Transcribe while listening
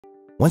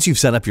Once you've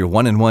set up your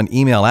one-in-one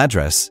email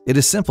address, it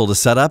is simple to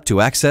set up to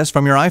access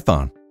from your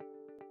iPhone.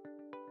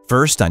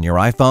 First, on your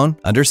iPhone,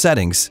 under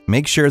Settings,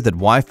 make sure that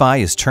Wi-Fi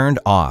is turned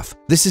off.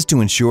 This is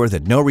to ensure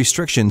that no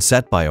restrictions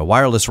set by a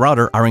wireless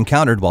router are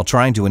encountered while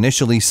trying to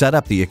initially set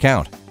up the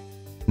account.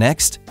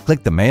 Next,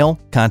 click the Mail,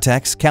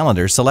 Contacts,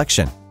 Calendar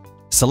selection.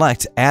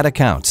 Select Add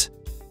Account,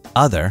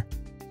 Other,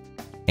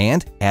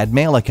 and Add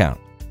Mail Account.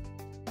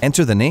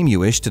 Enter the name you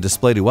wish to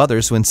display to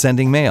others when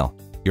sending mail,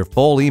 your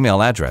full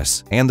email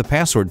address, and the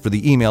password for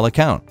the email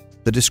account.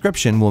 The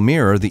description will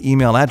mirror the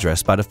email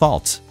address by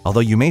default,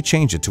 although you may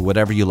change it to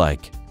whatever you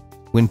like.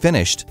 When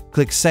finished,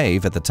 click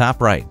Save at the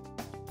top right.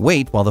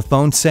 Wait while the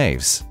phone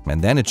saves,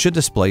 and then it should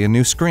display a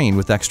new screen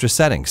with extra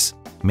settings.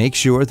 Make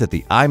sure that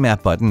the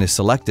IMAP button is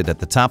selected at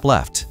the top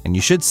left, and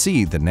you should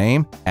see the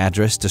name,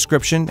 address,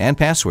 description, and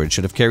password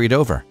should have carried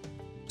over.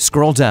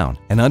 Scroll down,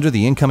 and under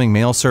the Incoming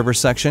Mail Server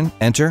section,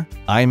 enter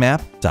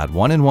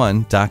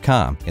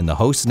imap.oneinone.com in the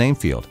host name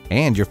field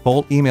and your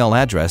full email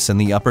address in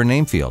the upper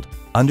name field.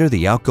 Under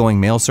the Outgoing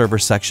Mail Server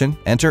section,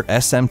 enter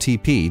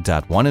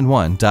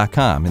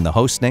smtp.oneinone.com in the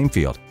host name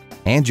field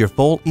and your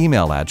full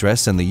email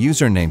address in the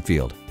username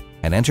field,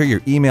 and enter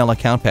your email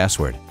account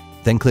password.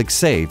 Then click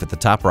Save at the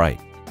top right.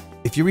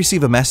 If you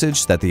receive a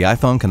message that the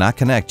iPhone cannot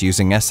connect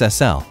using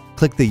SSL,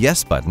 click the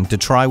Yes button to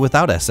try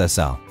without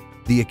SSL.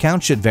 The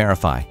account should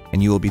verify,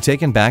 and you will be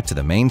taken back to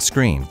the main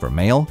screen for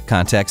Mail,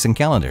 Contacts, and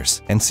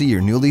Calendars and see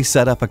your newly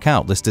set up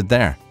account listed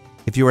there.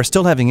 If you are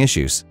still having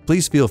issues,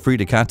 please feel free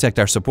to contact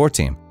our support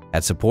team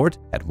at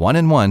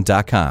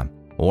support@oneinone.com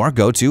or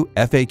go to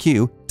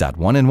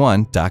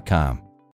faq.oneinone.com.